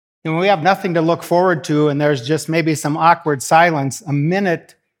And when we have nothing to look forward to and there's just maybe some awkward silence, a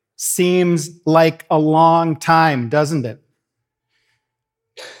minute seems like a long time, doesn't it?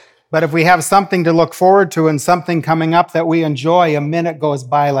 But if we have something to look forward to and something coming up that we enjoy, a minute goes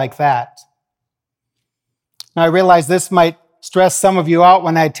by like that. Now, I realize this might stress some of you out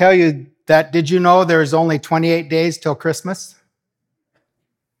when I tell you that, did you know there's only 28 days till Christmas?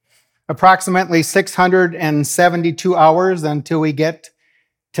 Approximately 672 hours until we get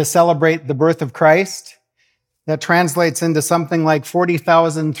to celebrate the birth of Christ. That translates into something like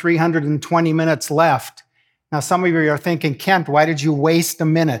 40,320 minutes left. Now, some of you are thinking, Kent, why did you waste a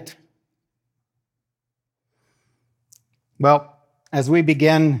minute? Well, as we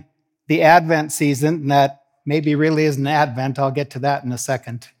begin the Advent season, that maybe really isn't Advent, I'll get to that in a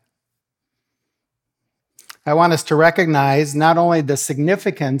second. I want us to recognize not only the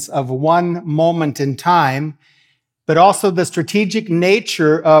significance of one moment in time, but also the strategic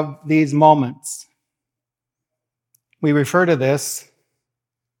nature of these moments. We refer to this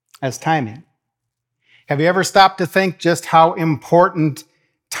as timing. Have you ever stopped to think just how important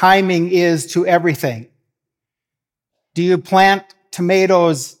timing is to everything? Do you plant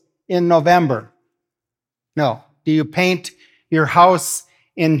tomatoes in November? No. Do you paint your house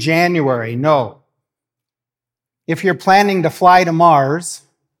in January? No. If you're planning to fly to Mars,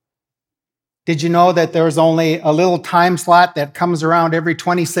 did you know that there's only a little time slot that comes around every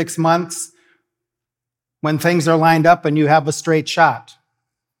 26 months when things are lined up and you have a straight shot?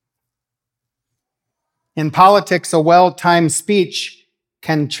 In politics, a well-timed speech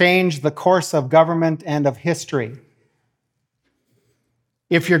can change the course of government and of history.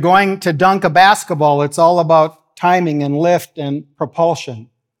 If you're going to dunk a basketball, it's all about timing and lift and propulsion.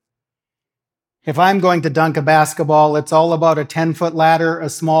 If I'm going to dunk a basketball, it's all about a 10-foot ladder, a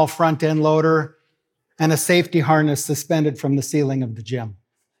small front-end loader, and a safety harness suspended from the ceiling of the gym.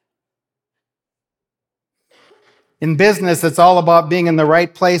 In business, it's all about being in the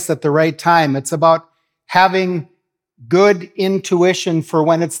right place at the right time. It's about having good intuition for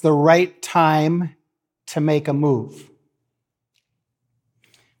when it's the right time to make a move.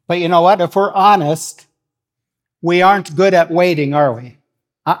 But you know what? If we're honest, we aren't good at waiting, are we?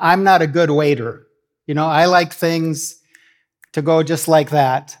 I'm not a good waiter. You know, I like things to go just like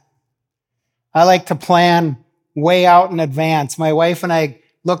that. I like to plan way out in advance. My wife and I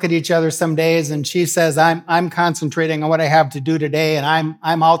look at each other some days and she says, I'm concentrating on what I have to do today, and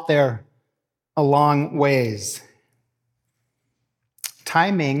I'm out there a long ways.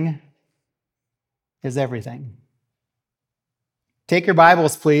 Timing is everything. Take your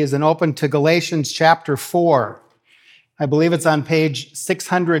Bibles, please, and open to Galatians chapter 4. I believe it's on page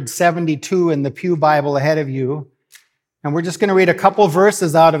 672 in the Pew Bible ahead of you. And we're just going to read a couple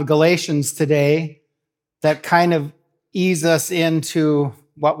verses out of Galatians today that kind of ease us into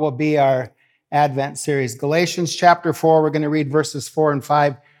what will be our Advent series. Galatians chapter 4, we're going to read verses 4 and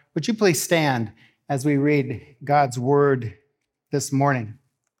 5. Would you please stand as we read God's word this morning?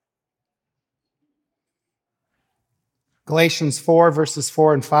 Galatians 4, verses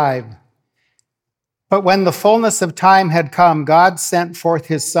 4 and 5. But when the fullness of time had come, God sent forth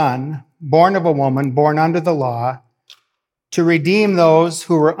his Son, born of a woman, born under the law, to redeem those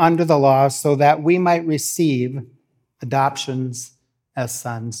who were under the law, so that we might receive adoptions as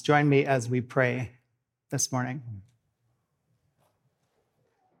sons. Join me as we pray this morning.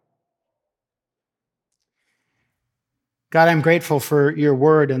 God, I'm grateful for your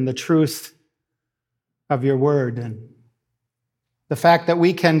word and the truth of your word, and the fact that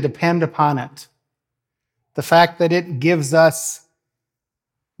we can depend upon it. The fact that it gives us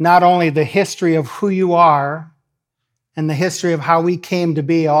not only the history of who you are and the history of how we came to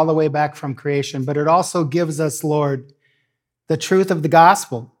be all the way back from creation, but it also gives us, Lord, the truth of the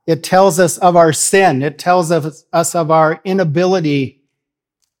gospel. It tells us of our sin. It tells us of our inability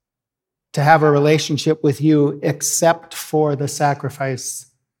to have a relationship with you except for the sacrifice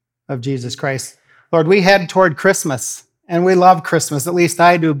of Jesus Christ. Lord, we head toward Christmas, and we love Christmas, at least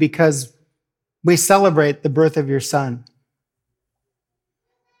I do, because we celebrate the birth of your Son.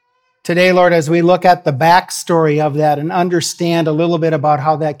 Today, Lord, as we look at the backstory of that and understand a little bit about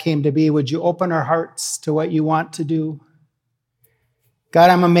how that came to be, would you open our hearts to what you want to do?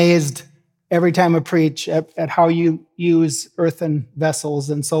 God, I'm amazed every time I preach at how you use earthen vessels.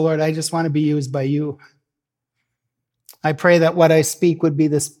 And so, Lord, I just want to be used by you. I pray that what I speak would be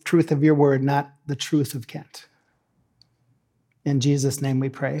the truth of your word, not the truth of Kent. In Jesus' name we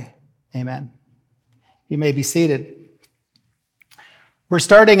pray. Amen. You may be seated. We're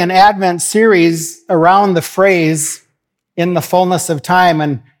starting an Advent series around the phrase, in the fullness of time.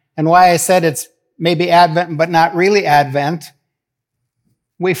 And why I said it's maybe Advent, but not really Advent.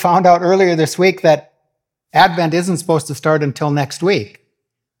 We found out earlier this week that Advent isn't supposed to start until next week.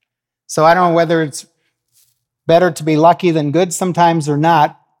 So I don't know whether it's better to be lucky than good sometimes or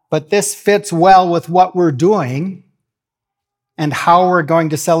not, but this fits well with what we're doing and how we're going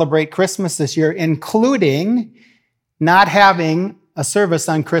to celebrate Christmas this year, including not having a service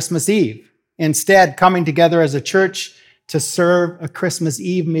on Christmas Eve. Instead, coming together as a church to serve a Christmas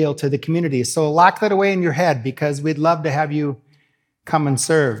Eve meal to the community. So lock that away in your head because we'd love to have you come and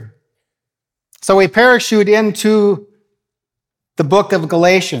serve. So we parachute into the book of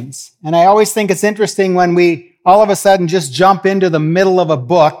Galatians. And I always think it's interesting when we all of a sudden just jump into the middle of a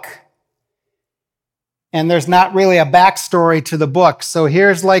book and there's not really a backstory to the book. So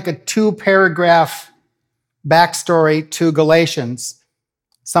here's like a 2-paragraph backstory to Galatians.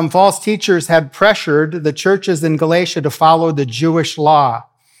 Some false teachers had pressured the churches in Galatia to follow the Jewish law.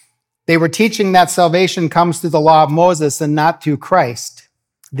 They were teaching that salvation comes through the law of Moses and not through Christ,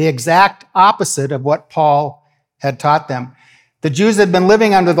 the exact opposite of what Paul had taught them. The Jews had been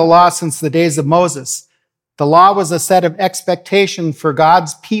living under the law since the days of Moses. The law was a set of expectation for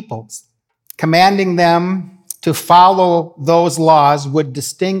God's peoples. Commanding them to follow those laws would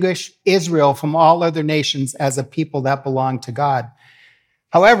distinguish Israel from all other nations as a people that belonged to God.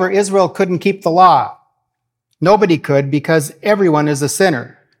 However, Israel couldn't keep the law. Nobody could because everyone is a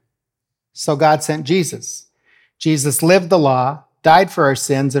sinner. So God sent Jesus. Jesus lived the law, died for our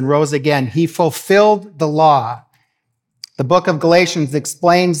sins, and rose again. He fulfilled the law. The book of Galatians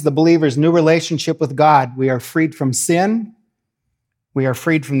explains the believer's new relationship with God. We are freed from sin. We are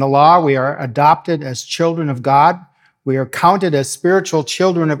freed from the law. We are adopted as children of God. We are counted as spiritual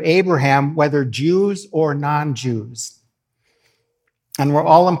children of Abraham, whether Jews or non-Jews. And we're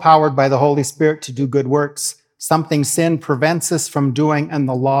all empowered by the Holy Spirit to do good works, something sin prevents us from doing and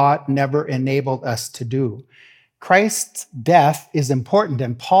the law never enabled us to do. Christ's death is important,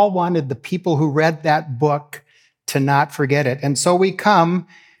 and Paul wanted the people who read that book to not forget it. And so we come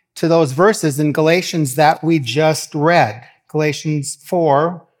to those verses in Galatians that we just read. Galatians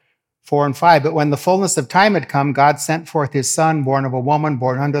 4 and 5. But when the fullness of time had come, God sent forth his Son, born of a woman,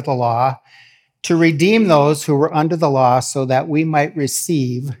 born under the law, to redeem those who were under the law so that we might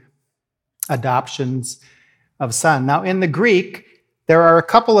receive adoptions of son. Now, in the Greek, there are a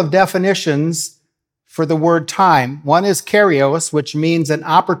couple of definitions for the word time. One is kairos, which means an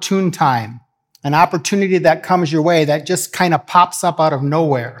opportune time, an opportunity that comes your way that just kind of pops up out of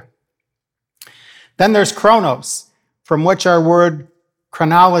nowhere. Then there's chronos, from which our word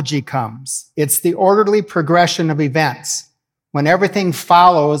chronology comes. It's the orderly progression of events, when everything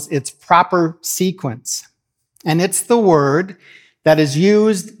follows its proper sequence. And it's the word that is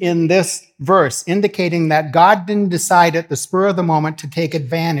used in this verse, indicating that God didn't decide at the spur of the moment to take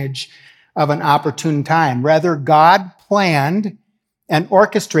advantage of an opportune time. Rather, God planned and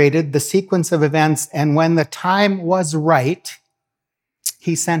orchestrated the sequence of events, and when the time was right,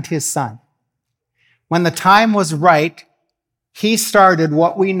 he sent his Son. When the time was right, he started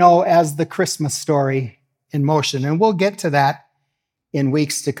what we know as the Christmas story in motion. And we'll get to that in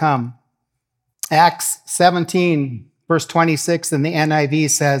weeks to come. Acts 17, verse 26 in the NIV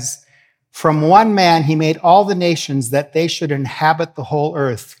says, "From one man he made all the nations that they should inhabit the whole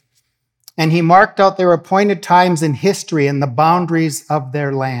earth. And he marked out their appointed times in history and the boundaries of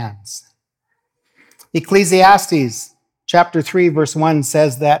their lands." Ecclesiastes chapter 3, verse 1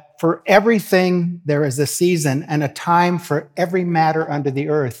 says that for everything there is a season and a time for every matter under the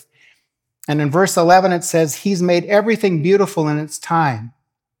earth. And in verse 11 it says, he's made everything beautiful in its time.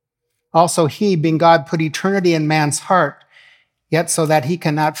 Also he, being God, put eternity in man's heart, yet so that he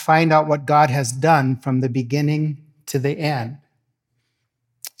cannot find out what God has done from the beginning to the end.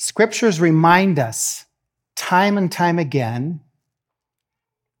 Scriptures remind us time and time again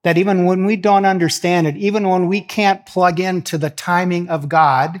that even when we don't understand it, even when we can't plug into the timing of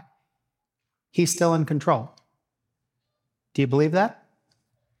God, he's still in control. Do you believe that?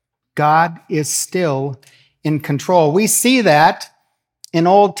 God is still in control. We see that in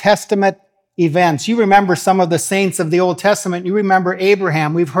Old Testament events. You remember some of the saints of the Old Testament. You remember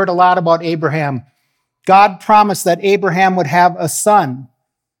Abraham. We've heard a lot about Abraham. God promised that Abraham would have a son,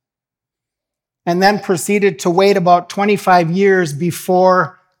 and then proceeded to wait about 25 years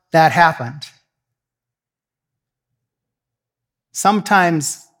before that happened.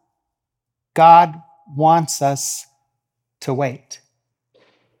 Sometimes God wants us to wait.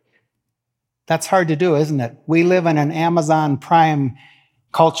 That's hard to do, isn't it? We live in an Amazon Prime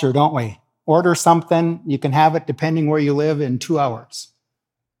culture, don't we? Order something, you can have it depending where you live in 2 hours.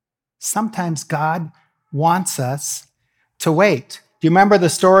 Sometimes God wants us to wait. Do you remember the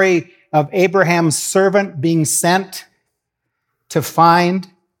story of Abraham's servant being sent to find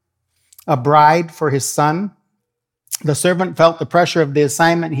a bride for his son. The servant felt the pressure of the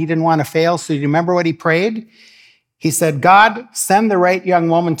assignment. He didn't want to fail, so you remember what he prayed? He said, God, send the right young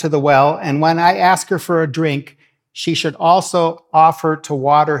woman to the well, and when I ask her for a drink, she should also offer to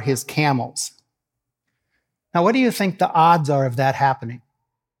water his camels. Now, what do you think the odds are of that happening?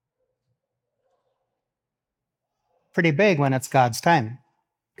 Pretty big when it's God's timing.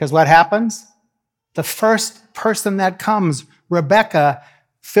 Because what happens? The first person that comes, Rebecca,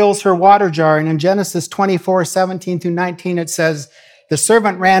 fills her water jar. And in Genesis 24:17-19, it says, the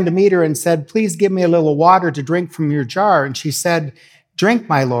servant ran to meet her and said, please give me a little water to drink from your jar. And she said, drink,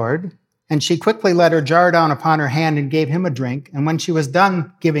 my lord. And she quickly let her jar down upon her hand and gave him a drink. And when she was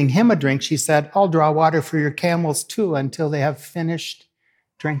done giving him a drink, she said, I'll draw water for your camels too until they have finished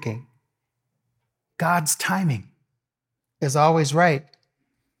drinking. God's timing is always right.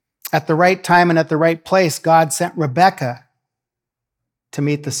 At the right time and at the right place, God sent Rebecca to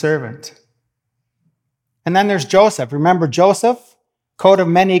meet the servant. And then there's Joseph. Remember Joseph? Coat of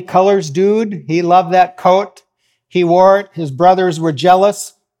many colors dude. He loved that coat. He wore it. His brothers were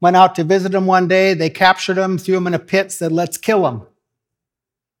jealous. Went out to visit him one day. They captured him, threw him in a pit, said, let's kill him.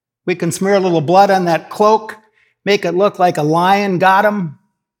 We can smear a little blood on that cloak, make it look like a lion got him.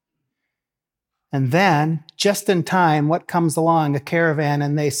 And then, just in time, what comes along? A caravan,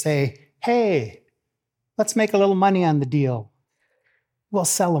 and they say, hey, let's make a little money on the deal. We'll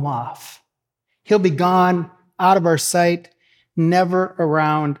sell him off. He'll be gone, out of our sight, never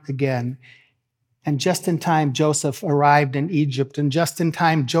around again. And just in time, Joseph arrived in Egypt. And just in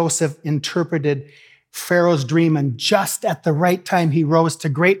time, Joseph interpreted Pharaoh's dream. And just at the right time, he rose to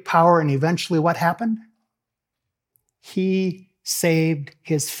great power. And eventually, what happened? He saved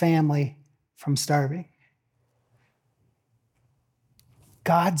his family from starving.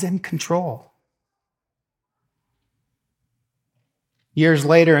 God's in control. Years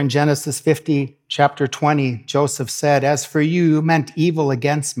later in Genesis 50, chapter 20, Joseph said, as for you meant evil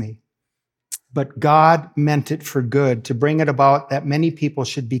against me, but God meant it for good, to bring it about that many people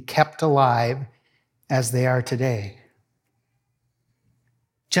should be kept alive as they are today.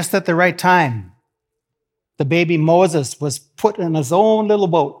 Just at the right time, the baby Moses was put in his own little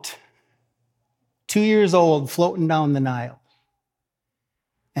boat, 2 years old, floating down the Nile.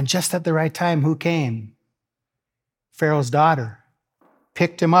 And just at the right time, who came? Pharaoh's daughter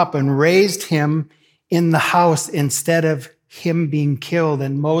picked him up and raised him in the house instead of him being killed.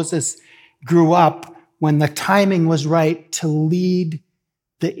 And Moses grew up when the timing was right to lead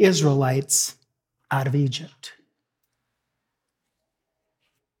the Israelites out of Egypt.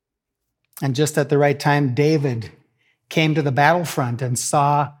 And just at the right time, David came to the battlefront and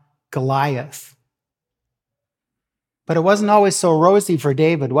saw Goliath. But it wasn't always so rosy for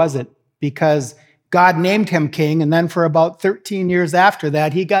David, was it? Because God named him king, and then for about 13 years after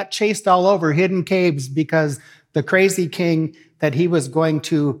that, he got chased all over hidden caves because the crazy king that he was going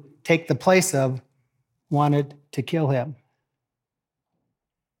to take the place of wanted to kill him.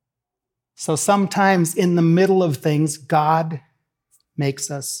 So sometimes in the middle of things, God makes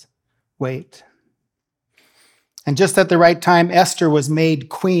us wait. And just at the right time, Esther was made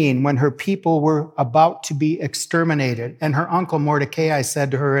queen when her people were about to be exterminated. And her uncle Mordecai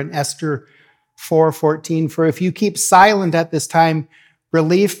said to her in Esther 4:14, for if you keep silent at this time,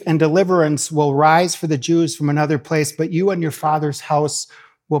 relief and deliverance will rise for the Jews from another place, but you and your father's house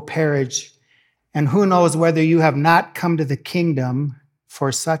will perish. And who knows whether you have not come to the kingdom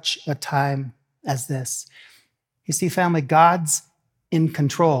for such a time as this. You see, family, God's in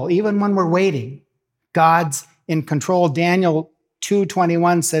control. Even when we're waiting, God's in control. Daniel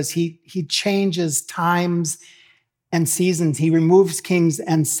 2:21 says he changes times and seasons. He removes kings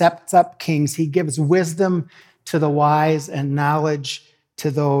and sets up kings. He gives wisdom to the wise and knowledge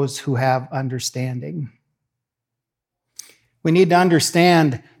to those who have understanding. We need to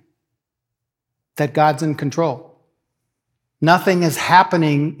understand that God's in control. Nothing is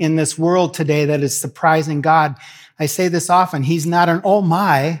happening in this world today that is surprising God. I say this often. He's not an oh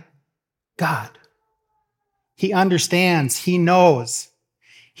my God. He understands. He knows.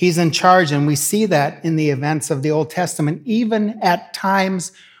 He's in charge, and we see that in the events of the Old Testament, even at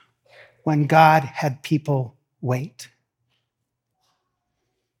times when God had people wait.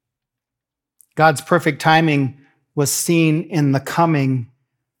 God's perfect timing was seen in the coming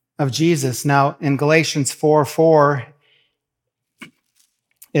of Jesus. Now, in Galatians 4:4,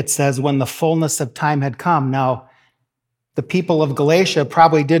 it says, when the fullness of time had come. Now, the people of Galatia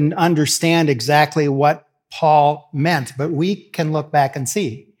probably didn't understand exactly what Paul meant, but we can look back and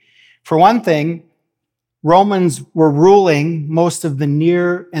see. For one thing, Romans were ruling most of the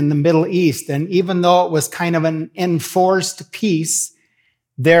Near and the Middle East, and even though it was kind of an enforced peace,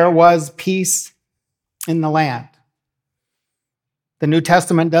 there was peace in the land. The New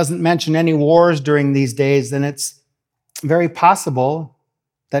Testament doesn't mention any wars during these days, and it's very possible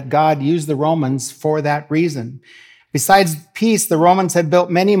that God used the Romans for that reason. Besides peace, the Romans had built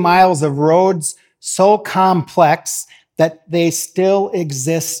many miles of roads so complex that they still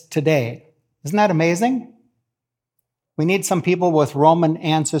exist today. Isn't that amazing? We need some people with Roman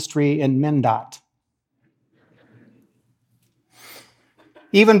ancestry in MnDOT.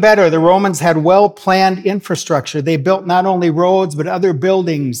 Even better, the Romans had well-planned infrastructure. They built not only roads, but other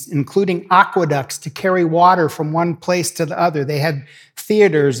buildings, including aqueducts to carry water from one place to the other. They had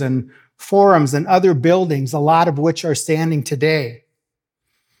theaters and forums and other buildings, a lot of which are standing today.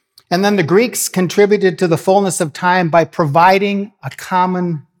 And then the Greeks contributed to the fullness of time by providing a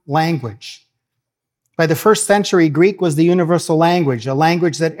common language. By the first century, Greek was the universal language, a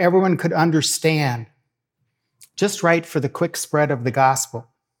language that everyone could understand, just right for the quick spread of the gospel.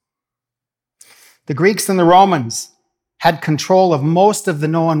 The Greeks and the Romans had control of most of the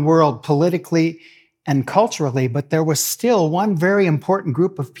known world politically and culturally, but there was still one very important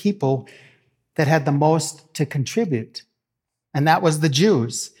group of people that had the most to contribute, and that was the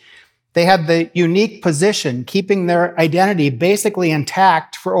Jews. They had the unique position, keeping their identity basically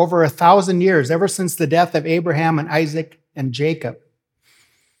intact for over 1,000 years, ever since the death of Abraham and Isaac and Jacob.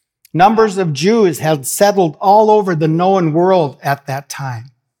 Numbers of Jews had settled all over the known world at that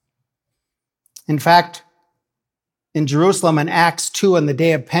time. In fact, in Jerusalem in Acts 2 on the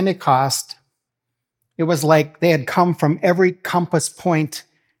day of Pentecost, it was like they had come from every compass point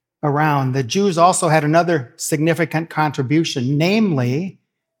around. The Jews also had another significant contribution, namely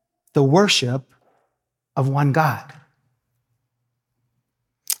the worship of one God.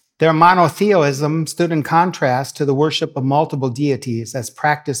 Their monotheism stood in contrast to the worship of multiple deities as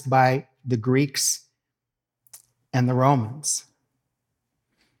practiced by the Greeks and the Romans.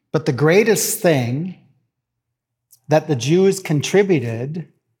 But the greatest thing that the Jews contributed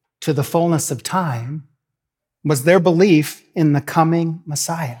to the fullness of time was their belief in the coming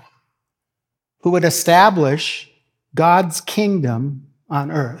Messiah, who would establish God's kingdom on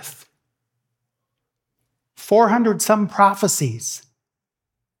earth. 400 some prophecies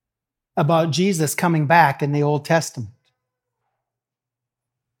about Jesus coming back in the Old Testament.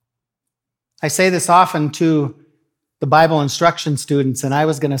 I say this often to the Bible instruction students, and I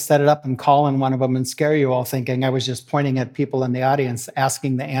was going to set it up and call in one of them and scare you all thinking I was just pointing at people in the audience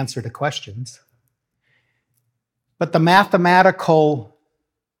asking the answer to questions. But the mathematical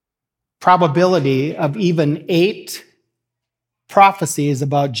probability of even 8 prophecies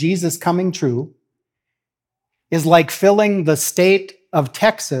about Jesus coming true is like filling the state of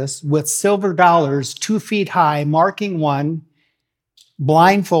Texas with silver dollars 2 feet high, marking one,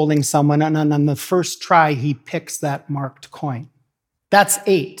 blindfolding someone, and on the first try, he picks that marked coin. That's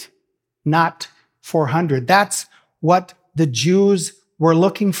 8, not 400. That's what the Jews were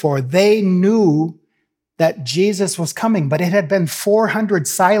looking for. They knew that Jesus was coming, but it had been 400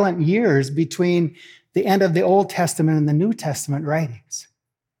 silent years between the end of the Old Testament and the New Testament writings.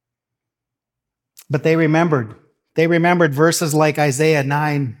 But they remembered. They remembered verses like Isaiah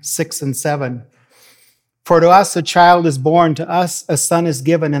 9, 6, and 7. For to us a child is born, to us a son is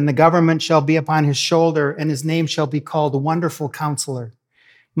given, and the government shall be upon his shoulder, and his name shall be called Wonderful Counselor,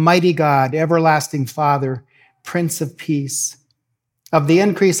 Mighty God, Everlasting Father, Prince of Peace. Of the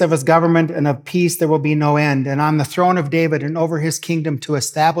increase of his government and of peace there will be no end, and on the throne of David and over his kingdom to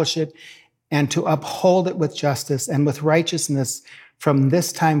establish it and to uphold it with justice and with righteousness from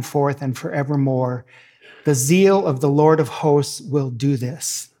this time forth and forevermore. The zeal of the Lord of hosts will do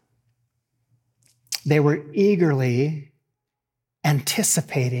this. They were eagerly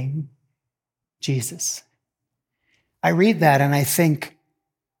anticipating Jesus. I read that and I think,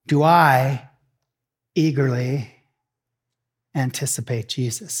 do I eagerly anticipate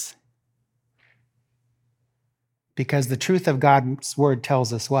Jesus? Because the truth of God's word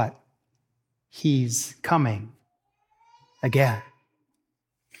tells us what? He's coming again.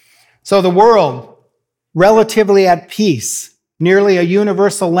 So the world, relatively at peace, nearly a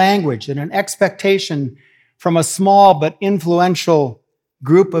universal language, and an expectation from a small but influential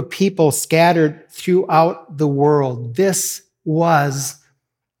group of people scattered throughout the world. This was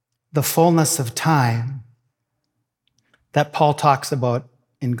the fullness of time that Paul talks about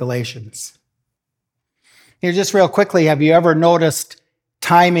in Galatians. Here, just real quickly, have you ever noticed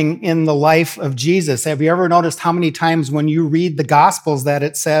timing in the life of Jesus? Have you ever noticed how many times when you read the Gospels that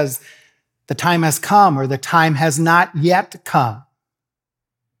it says, the time has come or the time has not yet come?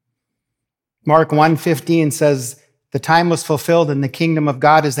 Mark 1:15 says, the time was fulfilled and the kingdom of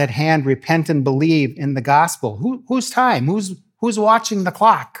God is at hand. Repent and believe in the gospel. Whose time? Who's watching the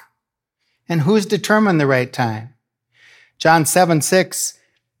clock? And who's determined the right time? John 7:6,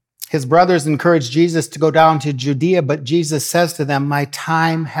 his brothers encouraged Jesus to go down to Judea, but Jesus says to them, my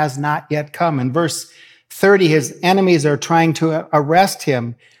time has not yet come. In verse 30, his enemies are trying to arrest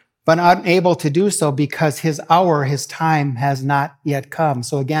him, but unable to do so because his hour, his time has not yet come.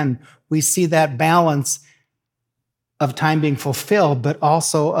 So again, we see that balance of time being fulfilled, but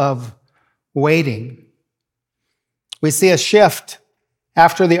also of waiting. We see a shift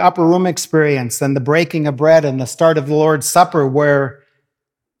after the upper room experience and the breaking of bread and the start of the Lord's Supper, where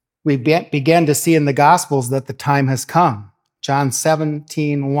we began to see in the Gospels that the time has come. John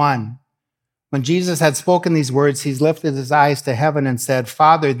 17:1. When Jesus had spoken these words, he lifted his eyes to heaven and said,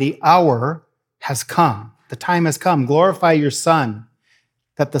 Father, the hour has come. The time has come. Glorify your Son,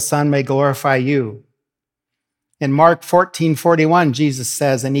 that the Son may glorify you. In Mark 14:41, Jesus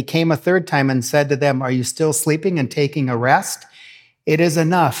says, and he came a third time and said to them, are you still sleeping and taking a rest? It is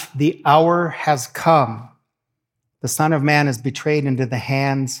enough. The hour has come. The Son of Man is betrayed into the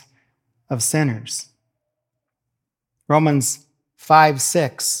hands of sinners. Romans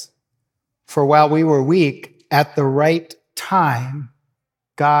 5:6. For while we were weak, at the right time,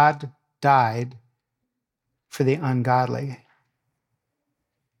 God died for the ungodly.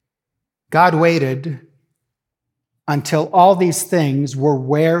 God waited until all these things were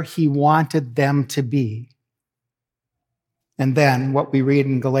where he wanted them to be. And then what we read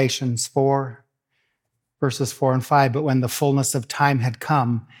in Galatians 4, verses 4 and 5, but when the fullness of time had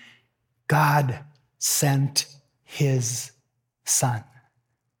come, God sent his Son,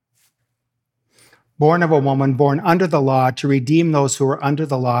 born of a woman, born under the law, to redeem those who were under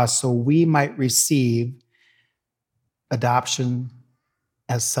the law, so we might receive adoption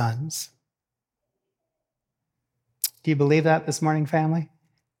as sons. Do you believe that this morning, family?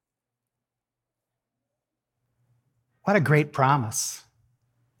 What a great promise.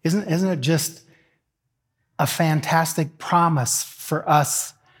 Isn't it just a fantastic promise for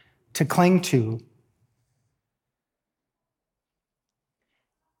us to cling to?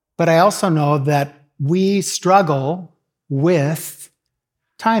 But I also know that we struggle with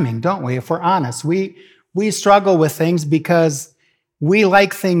timing, don't we? If we're honest, we struggle with things because we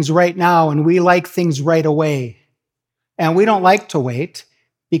like things right now and we like things right away. And we don't like to wait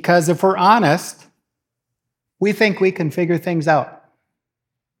because if we're honest, we think we can figure things out.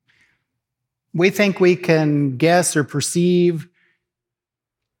 We think we can guess or perceive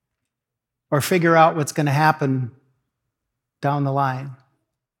or figure out what's going to happen down the line.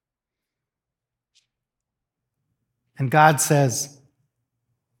 And God says,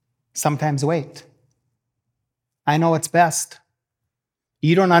 sometimes wait. I know it's best.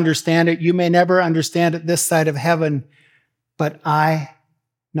 You don't understand it. You may never understand it this side of heaven, but I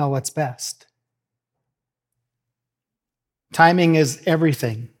know what's best. Timing is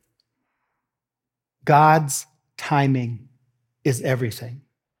everything. God's timing is everything.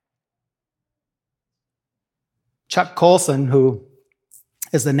 Chuck Colson, who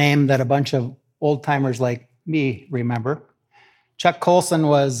is the name that a bunch of old-timers like me remember. Chuck Colson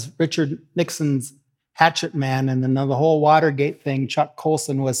was Richard Nixon's hatchet man, and then the whole Watergate thing, Chuck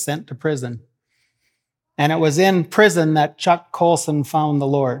Colson was sent to prison. And it was in prison that Chuck Colson found the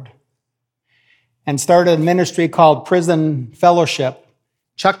Lord and started a ministry called Prison Fellowship.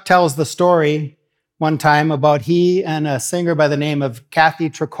 Chuck tells the story one time about he and a singer by the name of Kathy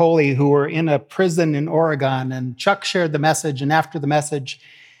Tricoli who were in a prison in Oregon, and Chuck shared the message, and after the message,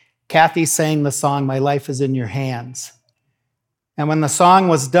 Kathy sang the song, My Life is in Your Hands. And when the song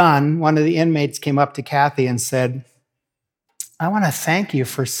was done, one of the inmates came up to Kathy and said, I want to thank you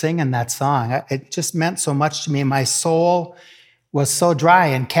for singing that song. It just meant so much to me. My soul was so dry.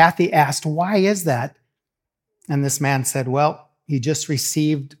 And Kathy asked, why is that? And this man said, well, he just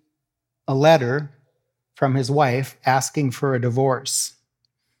received a letter from his wife asking for a divorce.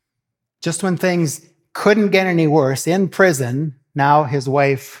 Just when things couldn't get any worse, in prison, now his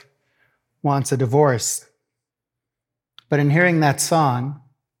wife wants a divorce. But in hearing that song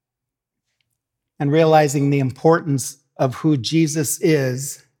and realizing the importance of who Jesus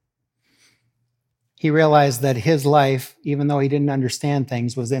is, he realized that his life, even though he didn't understand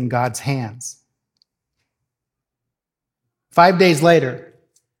things, was in God's hands. 5 days later,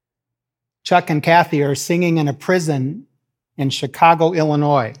 Chuck and Kathy are singing in a prison in Chicago,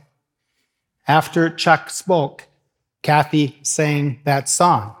 Illinois. After Chuck spoke, Kathy sang that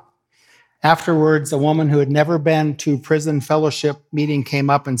song. Afterwards, a woman who had never been to prison fellowship meeting came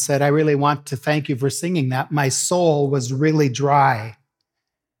up and said, I really want to thank you for singing that. My soul was really dry.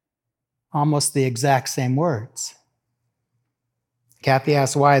 Almost the exact same words. Kathy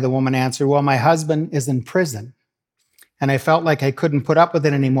asked why. The woman answered, well, my husband is in prison. And I felt like I couldn't put up with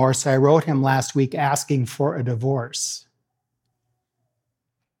it anymore, so I wrote him last week asking for a divorce.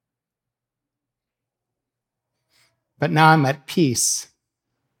 But now I'm at peace.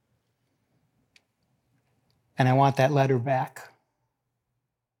 And I want that letter back.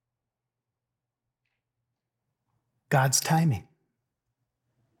 God's timing.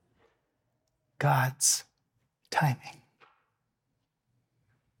 God's timing.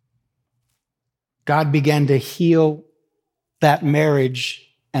 God began to heal that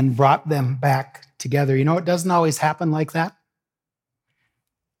marriage and brought them back together. You know, it doesn't always happen like that.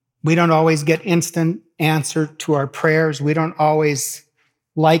 We don't always get instant answer to our prayers. We don't always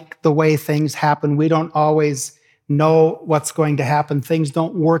like the way things happen. We don't always know what's going to happen. Things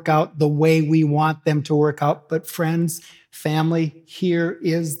don't work out the way we want them to work out. But friends, family, here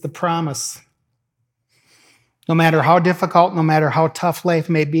is the promise. No matter how difficult, no matter how tough life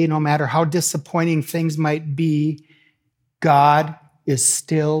may be, no matter how disappointing things might be, God is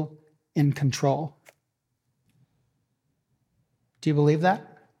still in control. Do you believe that?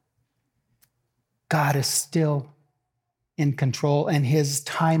 God is still in control, and his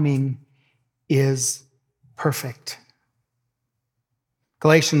timing is perfect.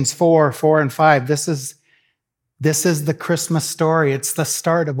 Galatians 4:4-5. This is the Christmas story. It's the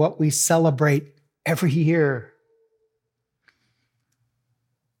start of what we celebrate every year.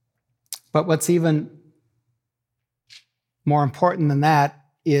 But what's even more important than that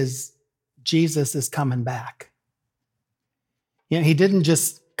is Jesus is coming back. You know, he didn't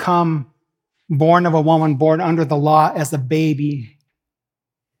just come born of a woman, born under the law as a baby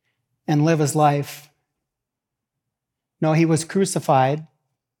and live his life. No, he was crucified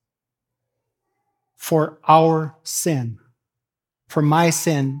for our sin, for my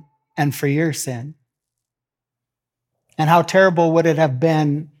sin and for your sin. And how terrible would it have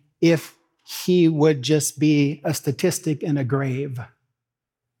been if he would just be a statistic in a grave?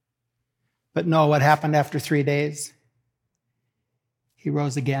 But no, what happened after 3 days? He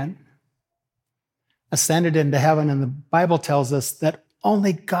rose again, ascended into heaven, and the Bible tells us that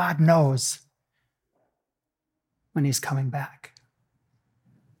only God knows when he's coming back.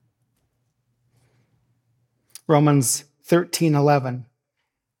 Romans 13:11.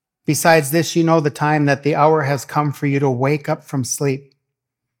 Besides this, you know the time that the hour has come for you to wake up from sleep.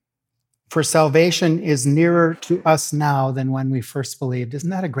 For salvation is nearer to us now than when we first believed. Isn't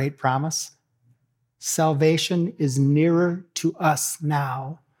that a great promise? Salvation is nearer to us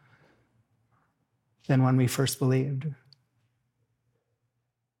now than when we first believed.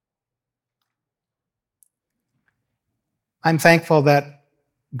 I'm thankful that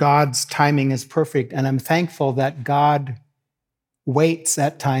God's timing is perfect, and I'm thankful that God waits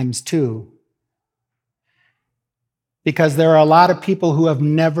at times too. Because there are a lot of people who have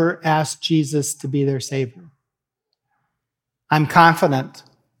never asked Jesus to be their Savior. I'm confident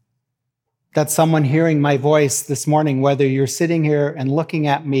that someone hearing my voice this morning, whether you're sitting here and looking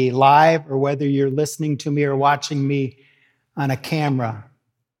at me live or whether you're listening to me or watching me on a camera,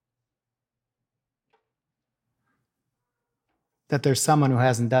 that there's someone who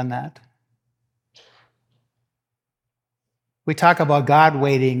hasn't done that. We talk about God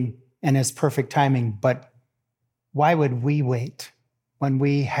waiting and his perfect timing, but why would we wait when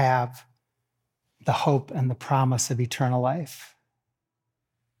we have the hope and the promise of eternal life?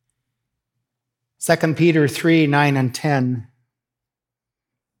 2 Peter 3:9-10.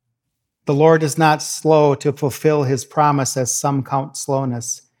 The Lord is not slow to fulfill his promise, as some count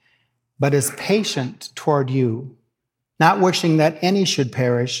slowness, but is patient toward you, not wishing that any should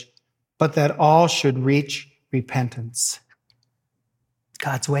perish, but that all should reach repentance.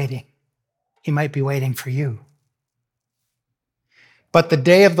 God's waiting. He might be waiting for you. But the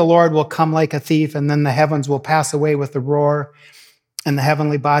day of the Lord will come like a thief, and then the heavens will pass away with a roar, and the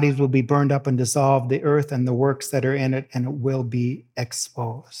heavenly bodies will be burned up and dissolved, the earth and the works that are in it, and it will be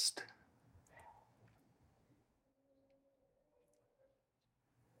exposed.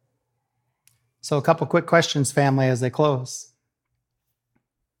 So a couple quick questions, family, as I close.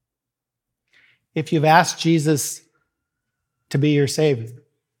 If you've asked Jesus to be your Savior,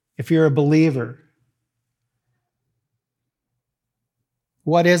 if you're a believer,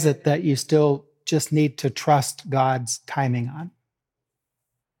 what is it that you still just need to trust God's timing on?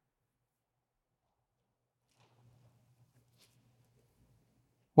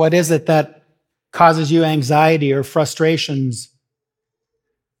 What is it that causes you anxiety or frustrations?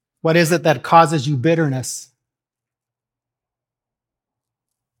 What is it that causes you bitterness?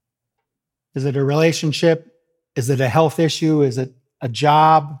 Is it a relationship? Is it a health issue? Is it a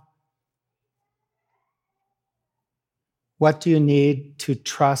job? What do you need to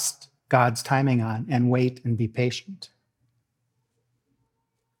trust God's timing on and wait and be patient?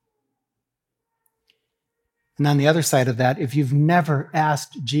 And on the other side of that, if you've never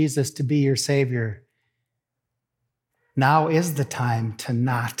asked Jesus to be your Savior, now is the time to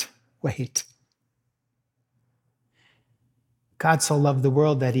not wait. God so loved the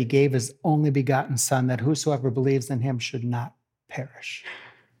world that he gave his only begotten Son, that whosoever believes in him should not perish.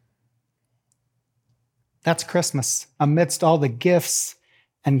 That's Christmas. Amidst all the gifts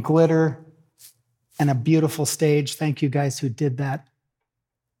and glitter and a beautiful stage, thank you guys who did that.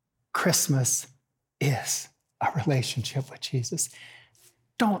 Christmas is a relationship with Jesus.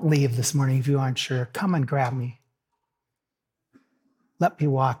 Don't leave this morning if you aren't sure. Come and grab me. Let me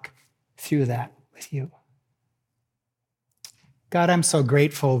walk through that with you. God, I'm so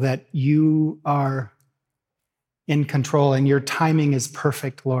grateful that you are in control and your timing is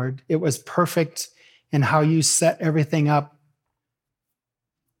perfect, Lord. It was perfect in how you set everything up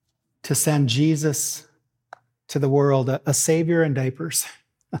to send Jesus to the world, a Savior in diapers,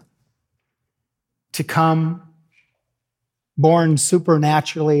 to come born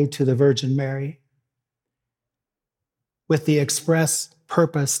supernaturally to the Virgin Mary with the express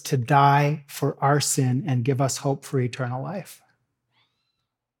purpose to die for our sin and give us hope for eternal life.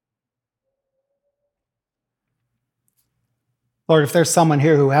 Lord, if there's someone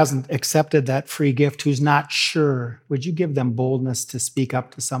here who hasn't accepted that free gift, who's not sure, would you give them boldness to speak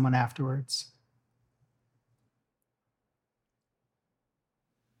up to someone afterwards?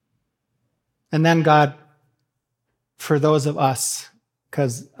 And then, God, for those of us,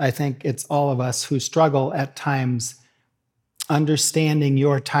 because I think it's all of us who struggle at times understanding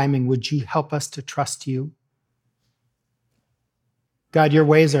your timing, would you help us to trust you? God, your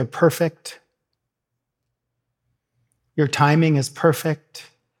ways are perfect. Your timing is perfect.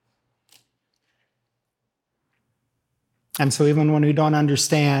 And so even when we don't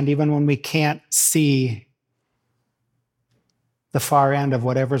understand, even when we can't see the far end of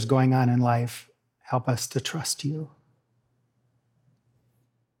whatever's going on in life, help us to trust you.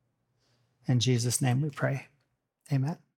 In Jesus' name we pray. Amen.